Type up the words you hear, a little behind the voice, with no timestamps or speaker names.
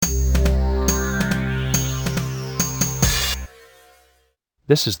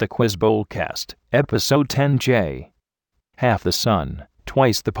This is the Quizbowl cast, episode 10J. Half the sun,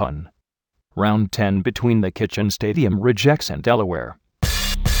 twice the pun. Round 10 between the Kitchen Stadium Rejects and Delaware.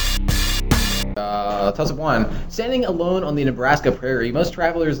 Toss-up 1. Standing alone on the Nebraska prairie, most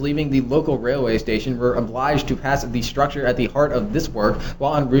travelers leaving the local railway station were obliged to pass the structure at the heart of this work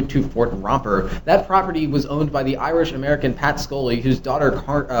while en route to Fort Romper. That property was owned by the Irish-American Pat Scully, whose daughter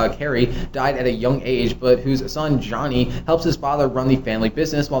Carrie died at a young age, but whose son Johnny helps his father run the family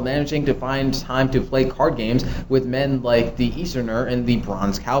business while managing to find time to play card games with men like the Easterner and the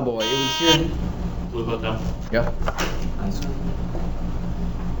Bronze Cowboy. It was here... Blue Hotel. Yeah.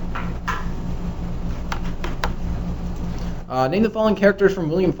 Name the following characters from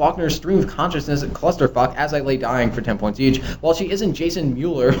William Faulkner's Stream of Consciousness clusterfuck As I Lay Dying for 10 points each. While she isn't Jason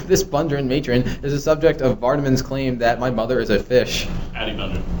Mueller, this Bundren matron is the subject of Vardamann's claim that my mother is a fish. Addie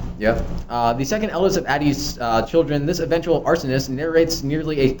Bundren. Yeah. The second eldest of Addie's children, this eventual arsonist narrates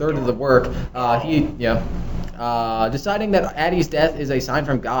nearly a third of the work. Deciding that Addie's death is a sign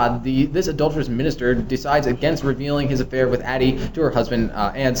from God, this adulterous minister decides against revealing his affair with Addie to her husband,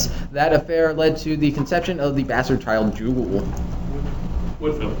 Ance. That affair led to the conception of the bastard child Jewel.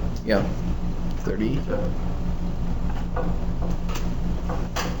 Woodville. Yeah. 30.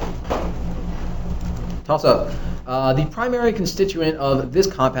 Toss up. The primary constituent of this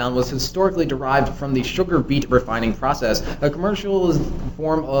compound was historically derived from the sugar beet refining process, a commercial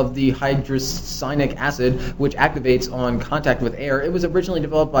form of the hydrocyanic acid which activates on contact with air. It was originally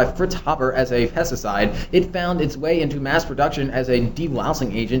developed by Fritz Haber as a pesticide. It found its way into mass production as a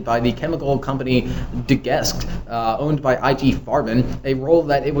delousing agent by the chemical company Degesk, owned by I.G. Farben, a role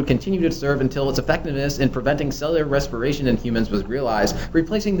that it would continue to serve until its effectiveness in preventing cellular respiration in humans was realized,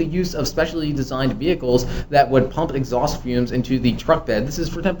 replacing the use of specially designed vehicles that would pump exhaust fumes into the truck bed. This is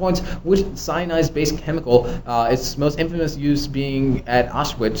for 10 points. Which cyanide-based chemical, its most infamous use being at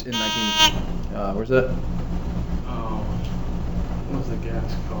Auschwitz in 19... where's that? Oh, what was the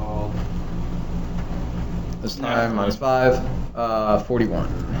gas called? This time, minus 5, 41.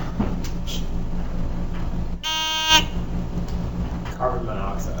 Carbon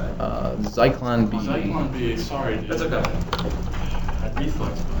monoxide. Zyklon B. Zyklon B, sorry, dude. That's okay. I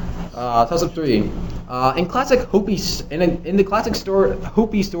reflex. Toss-up 3. In the classic Hopi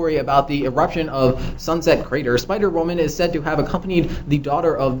story about the eruption of Sunset Crater, Spider-Woman is said to have accompanied the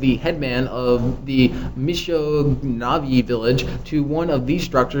daughter of the headman of the Mishonavi village to one of these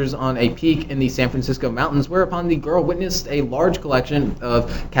structures on a peak in the San Francisco mountains, whereupon the girl witnessed a large collection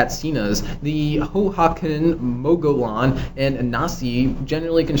of katsinas. The Hohokam, Mogollon, and Nasi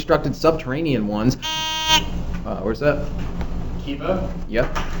generally constructed subterranean ones. Where's that? Kiva?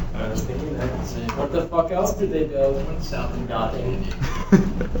 Yep. I was thinking that. What the fuck else did they build? Went south and got in.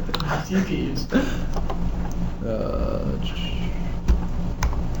 TPs.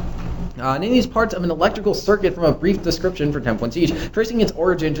 Name these parts of an electrical circuit from a brief description for 10 points each, tracing its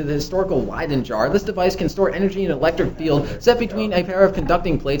origin to the historical Leyden jar. This device can store energy in an electric field set between a pair of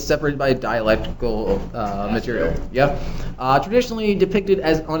conducting plates separated by a dielectrical material. Traditionally depicted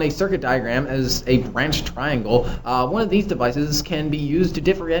as on a circuit diagram as a branched triangle, one of these devices can be used to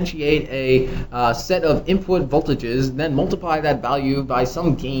differentiate a set of input voltages, then multiply that value by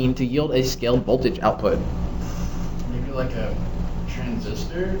some gain to yield a scaled voltage output. Maybe like a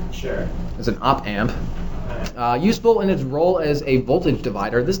transistor? Sure. It's an op-amp. Useful in its role as a voltage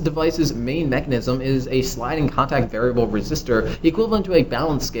divider, this device's main mechanism is a sliding contact variable resistor. Equivalent to a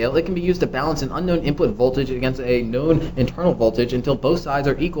balance scale, it can be used to balance an unknown input voltage against a known internal voltage until both sides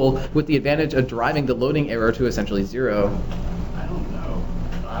are equal, with the advantage of driving the loading error to essentially zero. I don't know.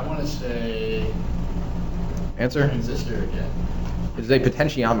 I want to say... Answer? Transistor again. It is a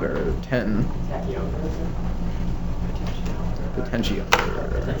potentiometer. 10. Potentiometer.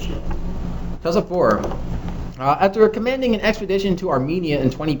 Toss-up 4. After commanding an expedition to Armenia in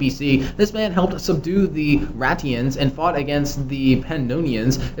 20 BC, this man helped subdue the Ratians and fought against the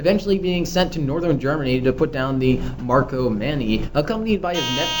Pannonians, eventually being sent to northern Germany to put down the Marcomanni, accompanied by his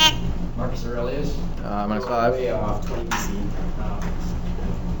nephew. Marcus Aurelius. Minus 5. Way off, 20 BC.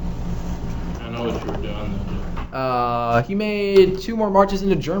 I know what you were doing though. He made 2 more marches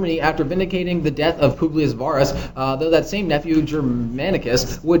into Germany after vindicating the death of Publius Varus, though that same nephew,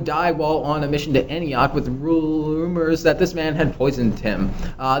 Germanicus, would die while on a mission to Antioch with rumors that this man had poisoned him.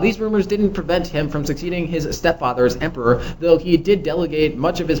 These rumors didn't prevent him from succeeding his stepfather as emperor, though he did delegate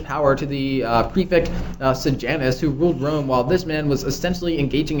much of his power to the prefect Sejanus, who ruled Rome, while this man was essentially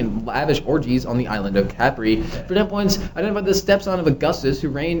engaging in lavish orgies on the island of Capri. For 10 points, identify the stepson of Augustus, who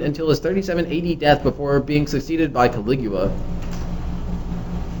reigned until his 37 AD death before being succeeded by Caligula.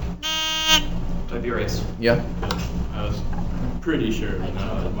 Tiberius. Yeah. I was pretty sure, but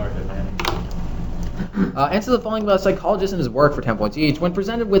no. Market man. Answer the following about a psychologist and his work for 10 points each. When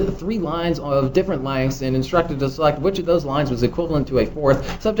presented with 3 lines of different lengths and instructed to select which of those lines was equivalent to a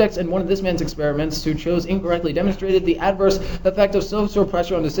fourth, subjects in one of this man's experiments who chose incorrectly demonstrated the adverse effect of social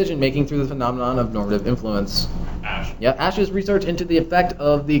pressure on decision making through the phenomenon of normative influence. Ash. Yeah, Ash's research into the effect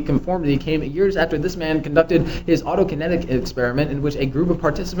of the conformity came years after this man conducted his autokinetic experiment in which a group of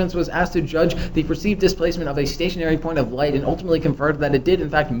participants was asked to judge the perceived displacement of a stationary point of light and ultimately confirmed that it did in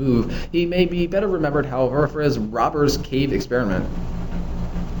fact move. He may be better remembered, however, for his robber's cave experiment.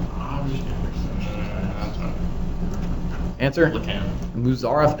 Answer? Lacan.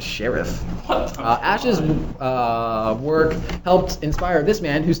 Muzaraf Sheriff. What the Ash's work helped inspire this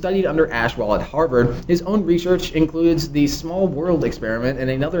man who studied under Ash while at Harvard. His own research includes the Small World experiment and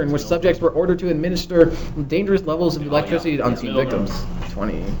another in which subjects were ordered to administer dangerous levels of electricity to unseen victims.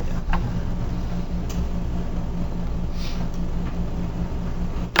 20.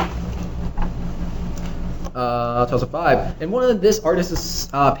 Toss of 5. In one of this artist's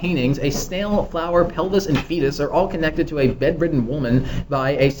paintings, a snail, flower, pelvis, and fetus are all connected to a bedridden woman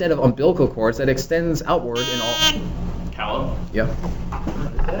by a set of umbilical cords that extends outward in all. Callum. Yeah.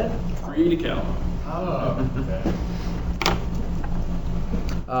 Free to Callum. Oh,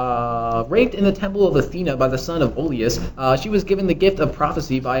 okay. Raped in the temple of Athena by the son of Oileus, she was given the gift of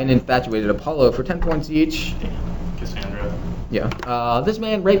prophecy by an infatuated Apollo for 10 points each. Cassandra. Yeah. This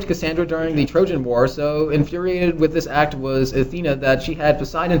man raped Cassandra during the Trojan War, so infuriated with this act was Athena that she had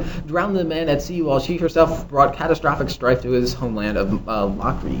Poseidon drown the man at sea while she herself brought catastrophic strife to his homeland of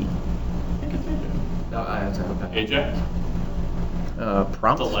Locri. No, I okay. Ajax.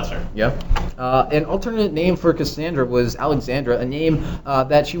 Prompt? The lesser. Yeah. An alternate name for Cassandra was Alexandra, a name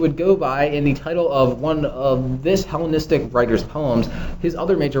that she would go by in the title of one of this Hellenistic writer's poems. His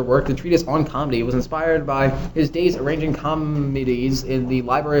other major work, the treatise on comedy, was inspired by his days arranging comedies in the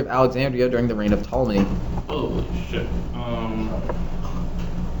Library of Alexandria during the reign of Ptolemy. Holy shit.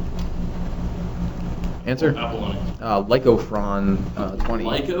 Answer? Apollonius. Lycophron, 20.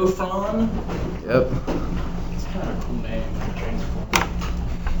 Lycophron? Yep. It's kind of a cool name.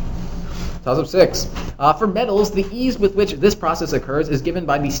 Toss up 6. For metals, the ease with which this process occurs is given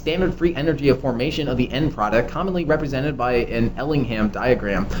by the standard free energy of formation of the end product, commonly represented by an Ellingham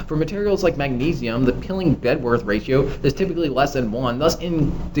diagram. For materials like magnesium, the Pilling-Bedworth ratio is typically less than 1, thus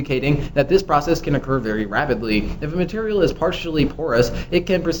indicating that this process can occur very rapidly. If a material is partially porous, it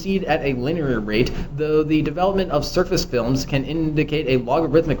can proceed at a linear rate, though the development of surface films can indicate a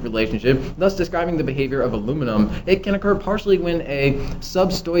logarithmic relationship, thus describing the behavior of aluminum. It can occur partially when a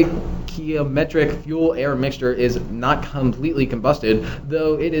substoichiometric fuel-air mixture is not completely combusted,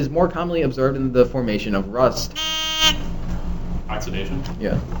 though it is more commonly observed in the formation of rust. Oxidation.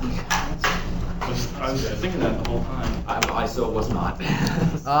 Yeah. I was thinking that the whole time. I so was not.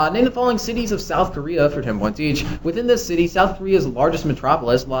 Name the following cities of South Korea for 10 points each. Within this city, South Korea's largest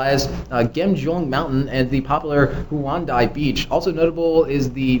metropolis lies Gemjeong Mountain and the popular Hwandai Beach. Also notable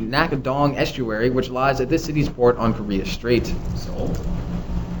is the Nakdong Estuary, which lies at this city's port on Korea Strait. Seoul?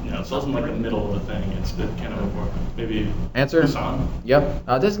 No, Seoul's in like the middle of the thing. It's kind of before. Maybe Answer? Busan? Yep.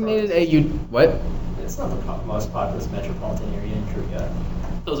 Designated a what? It's not the most populous metropolitan area in Korea.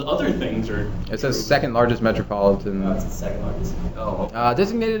 Those other things are... It says second largest metropolitan. No, it's the second largest. Oh.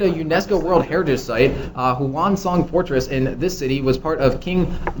 Designated a UNESCO World Heritage Site, Hwansong Fortress in this city was part of King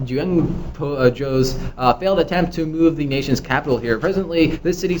Jeongjo's failed attempt to move the nation's capital here. Presently,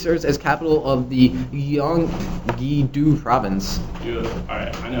 this city serves as capital of the Gyeonggi-do province.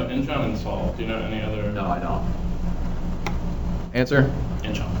 Alright, I know Incheon and Seoul. Do you know any other... No, I don't. Answer?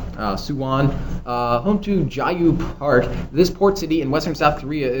 Incheon. Suwon. Home to Jayu Park, this port city in western South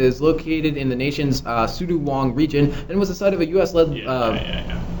Korea is located in the nation's Sudowong region and was the site of a U.S.-led...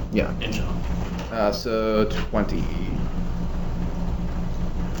 Yeah. Incheon. So 20.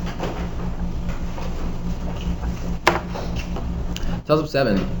 Tells up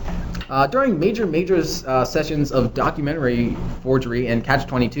 7. During major sessions of document forgery and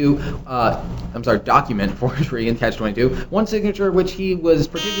Catch-22, one signature which he was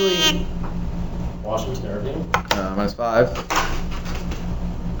particularly... Washington Irving. Minus 5.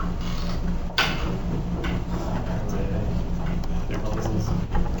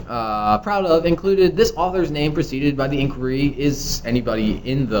 proud of included this author's name preceded by the inquiry, is anybody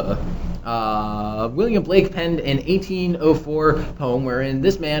in the... William Blake penned an 1804 poem wherein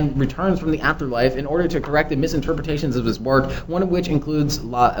this man returns from the afterlife in order to correct the misinterpretations of his work, one of which includes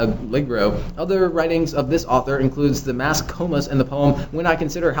Allegro. Other writings of this author includes the Mask Comus and the poem When I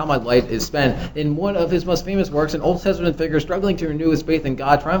Consider How My Life Is Spent. In one of his most famous works, an Old Testament figure struggling to renew his faith in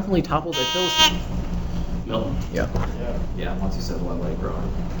God triumphantly topples a Philistine. Milton. Yeah, once you said Allegro.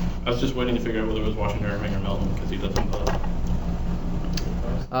 I was just waiting to figure out whether it was Washington Irving or Milton because he does them both.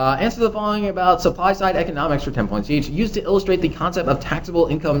 Answer the following about supply-side economics for 10 points each. Used to illustrate the concept of taxable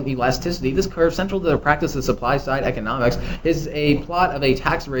income elasticity, this curve, central to the practice of supply-side economics, is a plot of a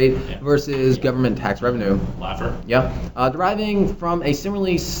tax rate versus government tax revenue. Laugher. Deriving from a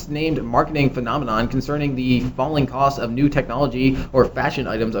similarly named marketing phenomenon concerning the falling cost of new technology or fashion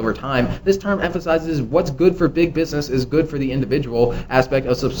items over time, this term emphasizes what's good for big business is good for the individual aspect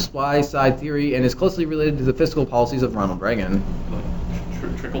of supply-side theory and is closely related to the fiscal policies of Ronald Reagan.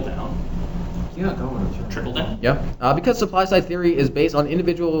 Trickle down. Yeah, go on. Trickle down? Because supply-side theory is based on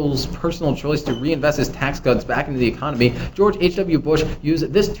individuals' personal choice to reinvest his tax cuts back into the economy, George H.W. Bush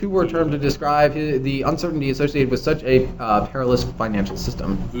used this two-word term to describe the uncertainty associated with such a perilous financial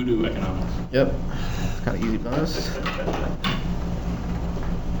system. Voodoo economics. Kind of easy bonus.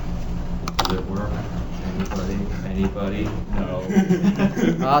 Does it work? Anybody? No.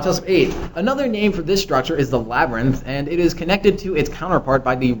 Toss 8. Another name for this structure is the labyrinth, and it is connected to its counterpart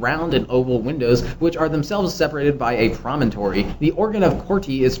by the round and oval windows, which are themselves separated by a promontory. The organ of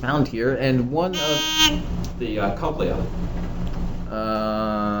Corti is found here, and one of... The cochlea.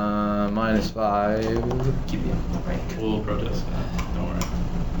 -5. Keep me up the break. We'll protest that. Don't worry.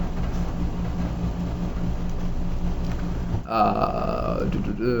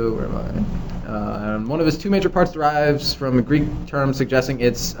 Where am I? One of his two major parts derives from a Greek term suggesting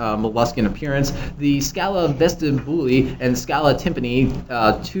its molluscan appearance. The scala vestibuli and scala tympani,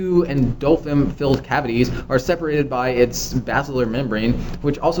 two endothelin-filled cavities, are separated by its basilar membrane,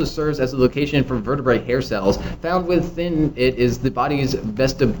 which also serves as a location for vertebrate hair cells. Found within it is the body's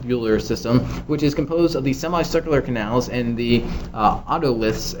vestibular system, which is composed of the semicircular canals and the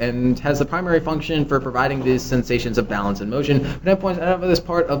otoliths, and has the primary function for providing these sensations of balance and motion. 10 points out of this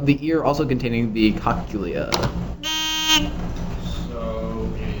part of the ear, also containing the cochlea. So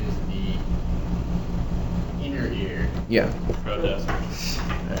it is the inner ear. Protest.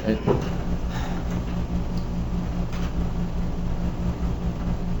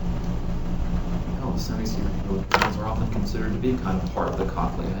 No, semi-circular canals are often considered to be kind of part of the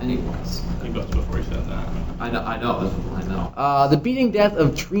cochlea anyways. I think that's before he said that. I know. The beating death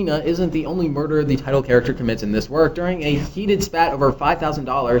of Trina isn't the only murder the title character commits in this work. During a heated spat over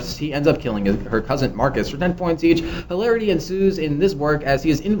 $5,000, he ends up killing her cousin Marcus. For 10 points each, hilarity ensues in this work as he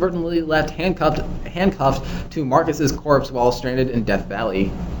is inadvertently left handcuffed to Marcus's corpse while stranded in Death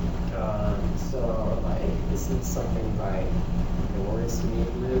Valley. This is something by Norris,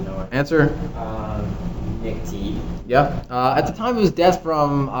 maybe? No. Answer? McTeague. At the time of his death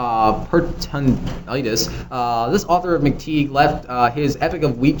from peritonitis, this author of McTeague left his Epic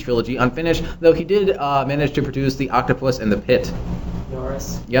of Wheat trilogy unfinished, though he did manage to produce The Octopus and the Pit.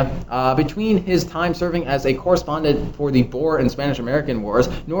 Norris. Between his time serving as a correspondent for the Boer and Spanish-American Wars,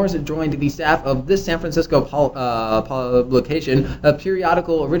 Norris joined the staff of this San Francisco publication, a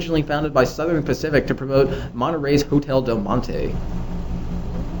periodical originally founded by Southern Pacific to promote Monterey's Hotel Del Monte.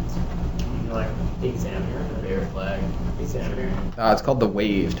 Like Examiner, the Bear Flag. Examiner. It's called The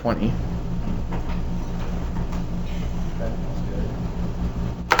Wave 20.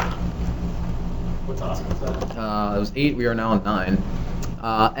 What's awesome is that? It was 8, we are now on 9.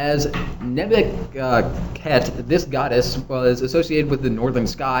 As Nebuchadnezzar, this goddess was associated with the northern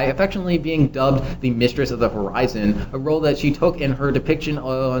sky, affectionately being dubbed the Mistress of the Horizon, a role that she took in her depiction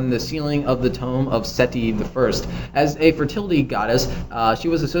on the ceiling of the tomb of Seti I. As a fertility goddess, she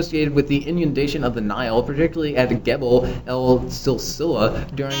was associated with the inundation of the Nile, particularly at Gebel el Silsila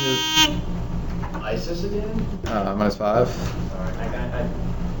during the... ISIS again? -5. Sorry,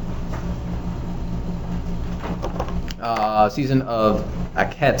 season of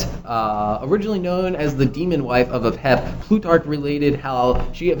Akhet. Originally known as the demon wife of Apep, Plutarch related how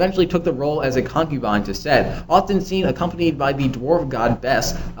she eventually took the role as a concubine to Set. Often seen accompanied by the dwarf god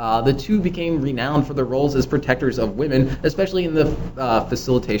Bes, the two became renowned for their roles as protectors of women, especially in the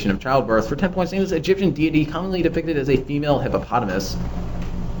facilitation of childbirth. For 10 points, this Egyptian deity commonly depicted as a female hippopotamus.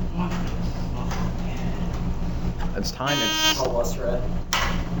 It's time. It's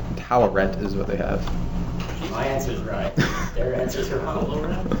Taweret is what they have. My answer's right. Their answers are wrong.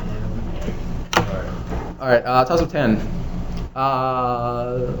 Alright, toss of 10.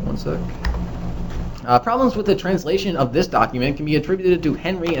 One sec. Problems with the translation of this document can be attributed to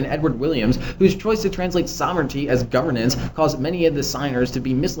Henry and Edward Williams, whose choice to translate sovereignty as governance caused many of the signers to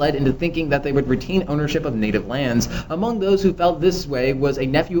be misled into thinking that they would retain ownership of native lands. Among those who felt this way was a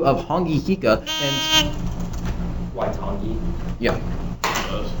nephew of Hongi Hika and... Waitangi. Yeah.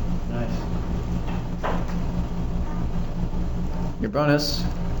 Nice. Your bonus.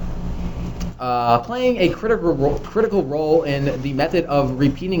 Playing a critical role in the method of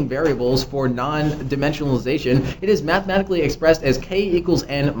repeating variables for non-dimensionalization, it is mathematically expressed as k equals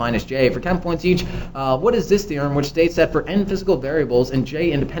n minus j. For 10 points each, what is this theorem which states that for n physical variables and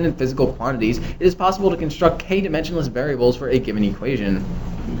j independent physical quantities, it is possible to construct k dimensionless variables for a given equation?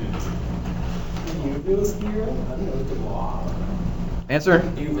 Newville's theorem? I don't know what the law. Answer?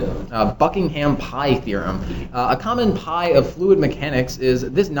 Newville. Buckingham pi theorem. A common pi of fluid mechanics is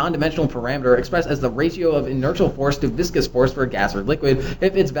this non-dimensional parameter expressed as the ratio of inertial force to viscous force for a gas or liquid.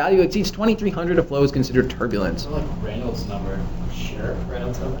 If its value exceeds 2300, a flow is considered turbulent. Like Reynolds number. Sure.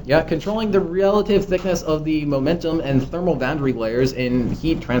 Reynolds number. Yeah, controlling the relative thickness of the momentum and thermal boundary layers in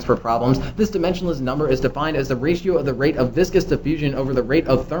heat transfer problems, this dimensionless number is defined as the ratio of the rate of viscous diffusion over the rate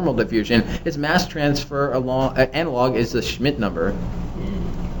of thermal diffusion. Its mass transfer analog is the Schmidt number.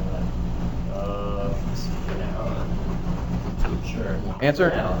 Sure.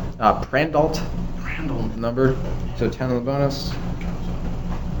 Answer? Prandtl number. So 10 on the bonus.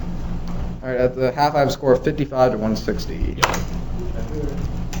 All right, at the half, I have a score of 55 to 160.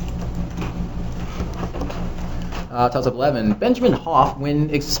 Toss-up 11. Benjamin Hoff, when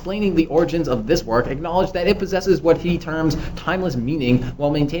explaining the origins of this work, acknowledged that it possesses what he terms timeless meaning while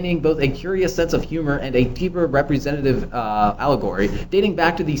maintaining both a curious sense of humor and a deeper representative allegory. Dating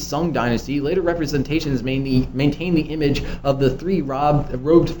back to the Sung dynasty, later representations maintain the image of the three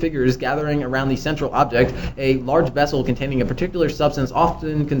robed figures gathering around the central object, a large vessel containing a particular substance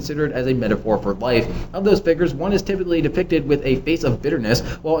often considered as a metaphor for life. Of those figures, one is typically depicted with a face of bitterness,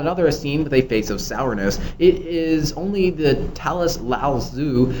 while another is seen with a face of sourness. It is only the Talus Lao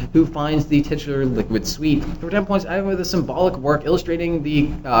Tzu who finds the titular liquid sweet. For 10 points, I have a symbolic work illustrating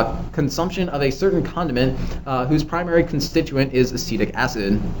the consumption of a certain condiment whose primary constituent is acetic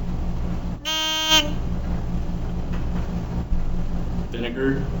acid.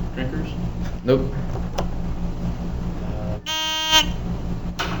 Vinegar drinkers? Nope.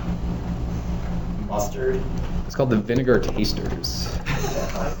 Mustard. It's called the vinegar tasters.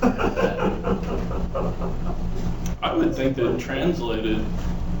 I would think that translated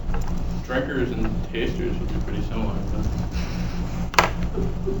drinkers and tasters would be pretty similar.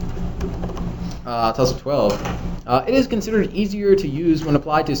 Toss of 12. It is considered easier to use when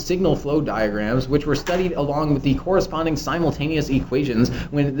applied to signal flow diagrams, which were studied along with the corresponding simultaneous equations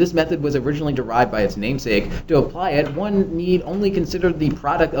when this method was originally derived by its namesake. To apply it, one need only consider the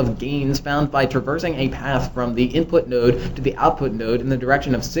product of gains found by traversing a path from the input node to the output node in the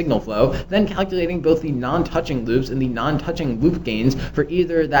direction of signal flow, then calculating both the non-touching loops and the non-touching loop gains for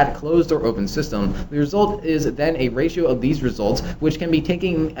either that closed or open system. The result is then a ratio of these results, which can be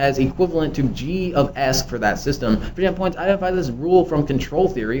taken as equivalent to G of S for that system. For 10 points, identify this rule from control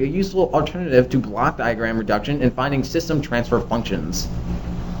theory, a useful alternative to block diagram reduction in finding system transfer functions.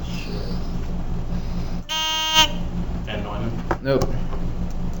 And Neumann. Nope.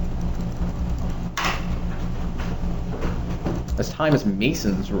 As time is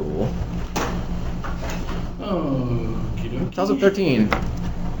Mason's rule. Oh, Toss of 13.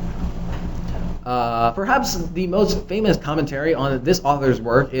 Perhaps the most famous commentary on this author's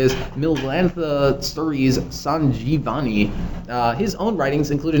work is Milantha Suri's Sanjivani. His own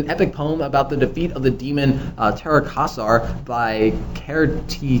writings include an epic poem about the defeat of the demon Tarakasar by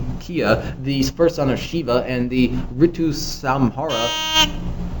Kartikeya, the first son of Shiva, and the Ritu Samhara.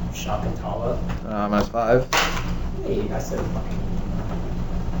 Shakuntala. -5. Hey, I said fucking.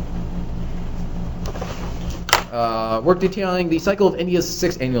 Work detailing the cycle of India's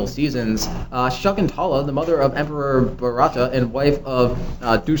 6 annual seasons. Shakuntala, the mother of Emperor Bharata and wife of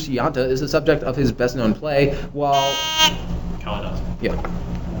Dushyanta, is the subject of his best-known play, while... Kalidas. Yeah.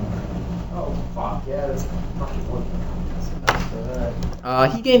 Oh, fuck. Yeah, that's fucking one.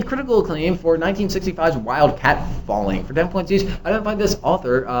 He gained critical acclaim for 1965's Wildcat Falling. For 10 points each, identify this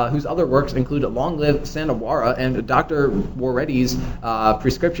author, whose other works include Long Live Sandawara and Dr. Warreddy's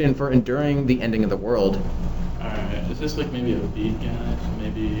Prescription for Enduring the Ending of the World. Alright, is this like maybe a beat guy? So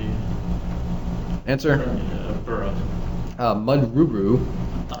maybe... Answer? Burroughs. Mudruru.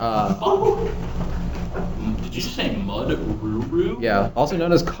 Did Did you say Mud Ruru? Yeah, also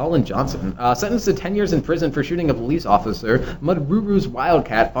known as Colin Johnson. Sentenced to 10 years in prison for shooting a police officer, Mud Ruru's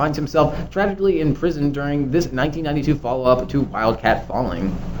Wildcat finds himself tragically in prison during this 1992 follow-up to Wildcat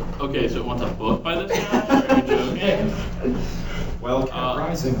Falling. Okay, so it wants a book by this guy? Are you joking? Wildcat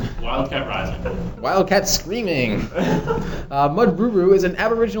Rising. Wildcat Rising. Wildcat Screaming. Mud Ruru is an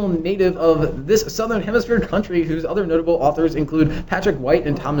Aboriginal native of this Southern Hemisphere country whose other notable authors include Patrick White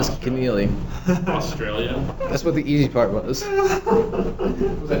and Thomas Keneally. Australia. That's what the easy part was.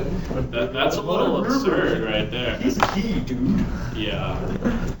 That's a little absurd right there. He's key, dude. Yeah.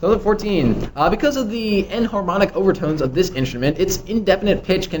 2014. Because of the enharmonic overtones of this instrument, its indefinite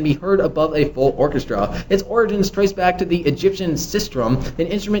pitch can be heard above a full orchestra. Its origins trace back to the Egyptian sistrum, an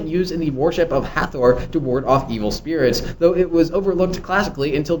instrument used in the worship of Hathor to ward off evil spirits, though it was overlooked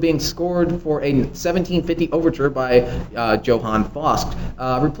classically until being scored for a 1750 overture by Johann Faust.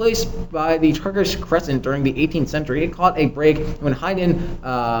 Replaced by the Turkish crescent during the 18th century, it caught a break when Haydn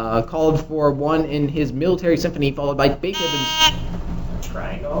called for one in his military symphony, followed by Beethoven's...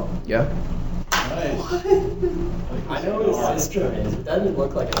 Triangle? Yeah. Nice. I know what a sistrum is. It doesn't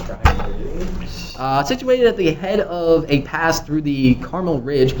look like a triangle, really. Situated at the head of a pass through the Carmel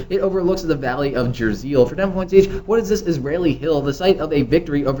Ridge, it overlooks the valley of Jerzeel. For 10 points each, what is this Israeli hill, the site of a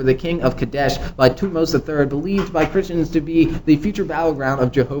victory over the king of Kadesh by Thutmose III, believed by Christians to be the future battleground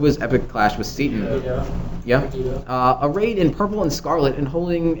of Jehovah's epic clash with Satan? Yeah. Arrayed in purple and scarlet and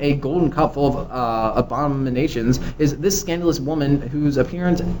holding a golden cup full of abominations is this scandalous woman whose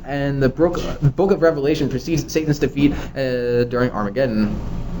appearance in the book of Revelation precedes Satan's defeat during Armageddon.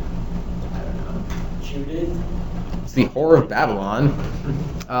 Judith? It's the Whore of Babylon.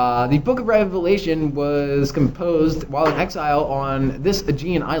 The Book of Revelation was composed while in exile on this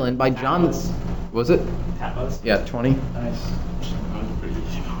Aegean island by John... Was it? Tapas? Yeah, 20. Nice. That was a pretty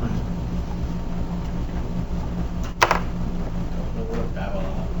easy one.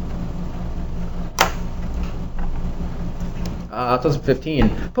 Babylon. 2015.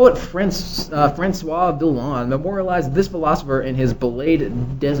 Poet Francois Villon memorialized this philosopher in his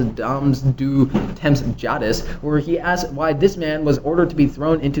Ballade des Dames du Temps Jadis, where he asked why this man was ordered to be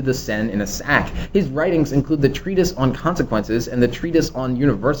thrown into the Seine in a sack. His writings include the Treatise on Consequences and the Treatise on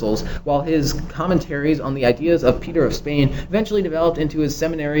Universals, while his commentaries on the ideas of Peter of Spain eventually developed into his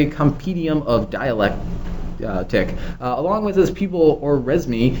seminary Compendium of Dialect. Along with his pupil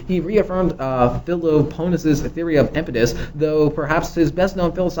Oresme, he reaffirmed Philoponus' theory of impetus, though perhaps his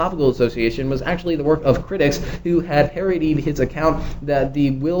best-known philosophical association was actually the work of critics who had parodied his account that the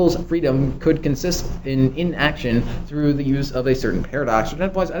will's freedom could consist in inaction through the use of a certain paradox. For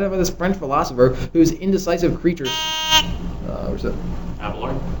 10 points, identify this French philosopher whose indecisive creature... where's it?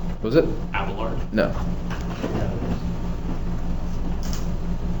 Abelard? Was it? Abelard? No.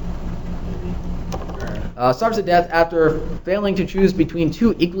 Starves to death after failing to choose between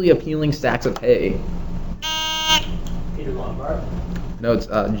two equally appealing stacks of hay. Peter Lombard? No, it's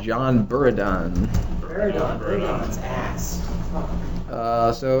John Buridan. Buridan's ass. Fuck.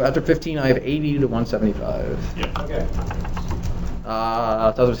 So after 15, I have 80 to 175. Yeah. Okay.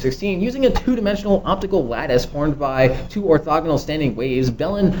 2016, using a two-dimensional optical lattice formed by two orthogonal standing waves,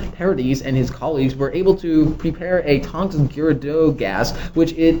 Bellin Paradis and his colleagues were able to prepare a Tonks-Girardot gas,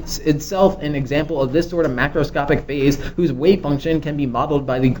 which is itself an example of this sort of macroscopic phase whose wave function can be modeled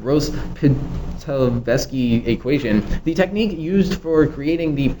by the Gross-Pitavesky equation. The technique used for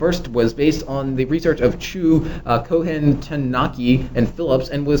creating the first was based on the research of Chu, Cohen, Tanaki, and Phillips,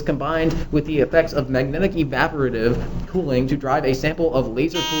 and was combined with the effects of magnetic evaporative cooling to drive a sample of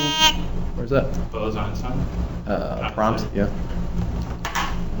laser-cooled... Where's that? Bose-Einstein? Prompt, yeah.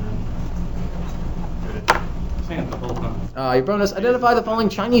 Saying it the whole time. Your bonus, identify the following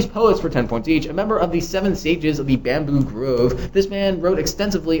Chinese poets for 10 points each. A member of the Seven Sages of the Bamboo Grove, this man wrote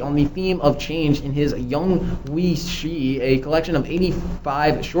extensively on the theme of change in his Yong Hui Shi, a collection of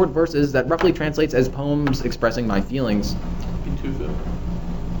 85 short verses that roughly translates as poems expressing my feelings. Tufu.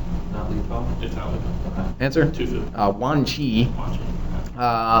 Not Lipo? It's not Lipo. Answer? Tufu. Wan Qi. Watch it.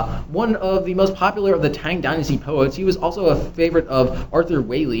 One of the most popular of the Tang Dynasty poets, he was also a favorite of Arthur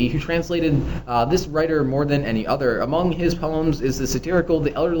Waley, who translated this writer more than any other. Among his poems is the satirical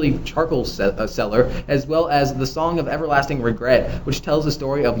The Elderly Charcoal Seller, as well as The Song of Everlasting Regret, which tells the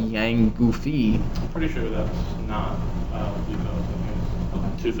story of Yang Gufi. I'm pretty sure that's not Lipo.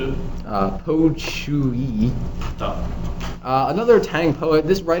 Tufu. Po Chui. Duh. Another Tang poet,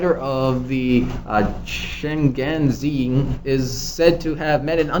 this writer of the Chengan Zing is said to have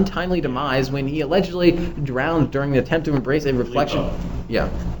met an untimely demise when he allegedly drowned during the attempt to embrace a reflection. Lipo. Yeah,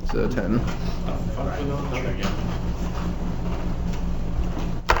 so 10. Oh, fuck, we don't know that yet.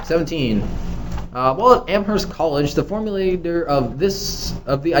 17. While at Amherst College, the formulator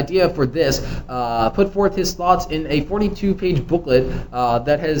of the idea for this put forth his thoughts in a 42-page booklet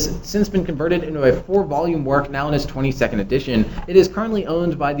that has since been converted into a 4-volume work now in its 22nd edition. It is currently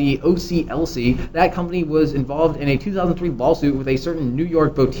owned by the OCLC. That company was involved in a 2003 lawsuit with a certain New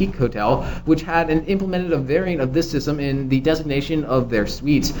York boutique hotel, which had implemented a variant of this system in the designation of their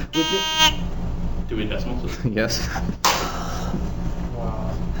suites. Dewey Decimal System? Yes.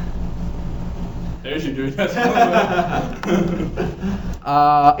 Wow. There's your Dewey Decimal.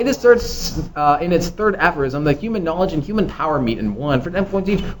 It asserts in its third aphorism that human knowledge and human power meet in one. For 10 points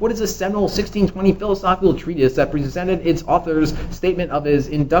each, what is a seminal 1620 philosophical treatise that presented its author's statement of his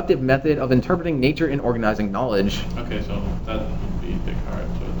inductive method of interpreting nature and organizing knowledge? Okay, so that would be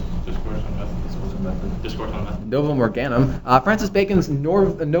Descartes, so it's Discourse on Method. Discourse on Method. Novum Organum. Francis Bacon's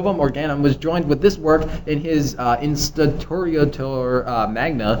Novum Organum was joined with this work in his Institutionator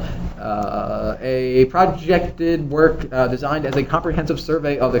Magna, a projected work designed as a comprehensive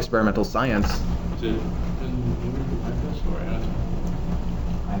survey of experimental science. Is it in New Atlantis or Anatole?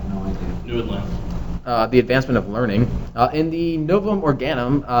 I have no idea. New Atlantis. The advancement of learning. In the Novum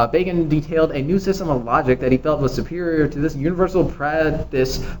Organum, Bacon detailed a new system of logic that he felt was superior to this universal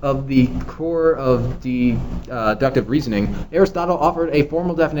practice of the core of deductive reasoning. Aristotle offered a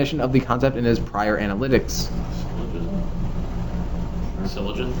formal definition of the concept in his prior analytics. Syllogism?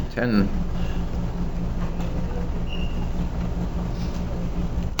 Syllogism? 10.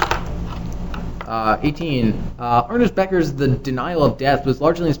 Uh, 18. Ernest Becker's The Denial of Death was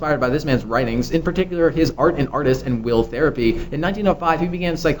largely inspired by this man's writings, in particular his Art and Artist and Will Therapy. In 1905, he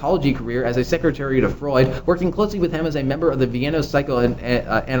began a psychology career as a secretary to Freud, working closely with him as a member of the Vienna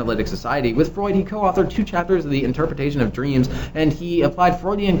Psychoanalytic Society. With Freud, he co-authored 2 chapters of The Interpretation of Dreams, and he applied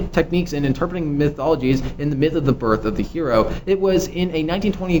Freudian techniques in interpreting mythologies in The Myth of the Birth of the Hero. It was in a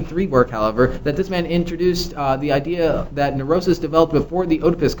 1923 work, however, that this man introduced the idea that neurosis developed before the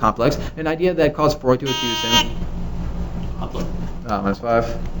Oedipus complex, an idea that caused Freud to accuse him. -5.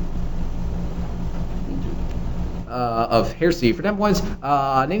 Of heresy. For 10 points,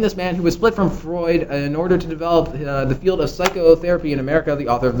 name this man who was split from Freud in order to develop the field of psychotherapy in America, the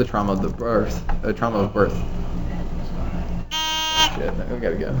author of The Trauma of Birth. Shit, we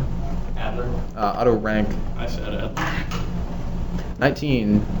gotta go. Adler. Otto Rank. I said Adler.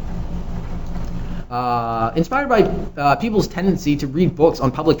 19. Inspired by people's tendency to read books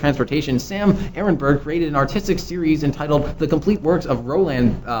on public transportation, Sam Ehrenberg created an artistic series entitled The Complete Works of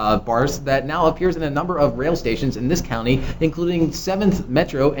Roland Barthes that now appears in a number of rail stations in this county, including 7th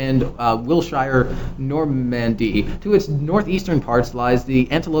Metro and Wilshire Normandy. To its northeastern parts lies the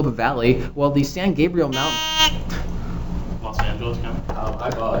Antelope Valley, while the San Gabriel Mountain... Los Angeles County? I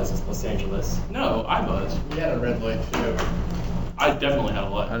buzz. It's Los Angeles. No, I buzz. We had a red light too. I definitely have a I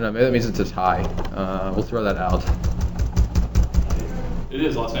light. don't know, maybe that means it's a tie. We'll throw that out. It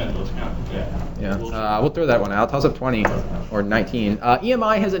is Los Angeles County. Yeah, we'll throw that one out. Toss up 20 or 19.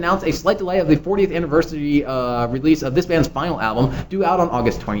 EMI has announced a slight delay of the 40th anniversary release of this band's final album, due out on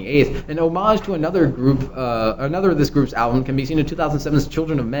August 28th. An homage to another of this group's album can be seen in 2007's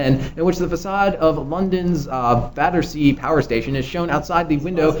Children of Men, in which the facade of London's Battersea Power Station is shown outside the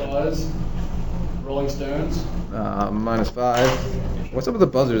window. Buzz. Rolling Stones. -5. What's up with the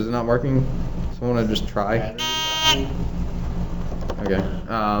buzzers? Is it not working? Someone want to just try? Battery. Okay.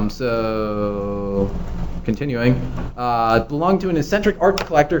 So continuing. Belonged to an eccentric art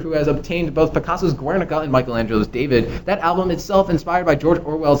collector who has obtained both Picasso's Guernica and Michelangelo's David. That album itself, inspired by George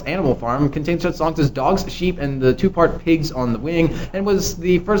Orwell's Animal Farm, contains such songs as Dogs, Sheep, and the 2-part Pigs on the Wing, and was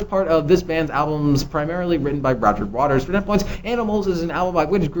the first part of this band's albums primarily written by Roger Waters. For 10 points, Animals is an album by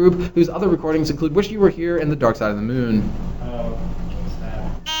which group whose other recordings include Wish You Were Here and The Dark Side of the Moon. Oh, snap.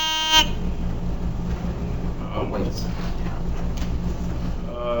 Oh, wait.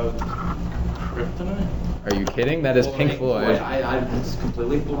 Kryptonite? Are you kidding? That is Pink Floyd. I just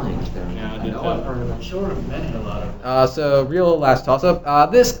completely blanked there. Yeah, I I did know too. I've heard of it. Sure, meant a lot of. So real last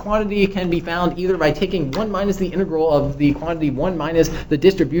toss-up. This quantity can be found either by taking 1 minus the integral of the quantity 1 minus the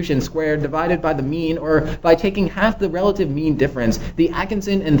distribution squared divided by the mean, or by taking half the relative mean difference. The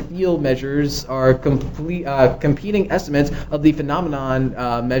Atkinson and Thiel measures are competing estimates of the phenomenon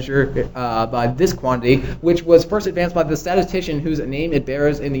measured by this quantity, which was first advanced by the statistician whose name it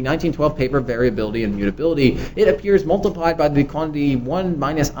bears in the 1912 paper Variability and Mutability. It appears multiplied by the quantity 1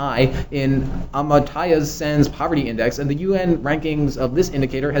 minus I in Amartya Sen's poverty index, and the UN rankings of this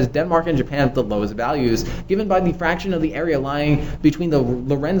indicator has Denmark and Japan at the lowest values, given by the fraction of the area lying between the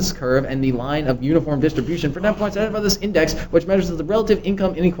Lorenz curve and the line of uniform distribution. For 10 points, added by this index, which measures the relative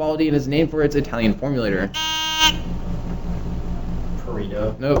income inequality and is named for its Italian formulator.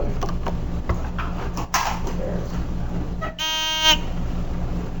 Pareto. Nope.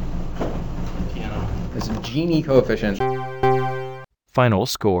 Gini coefficient. Final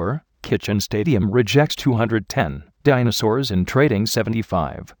score: Kitchen Stadium rejects 210, Dinosaurs in Trading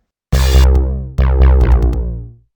 75.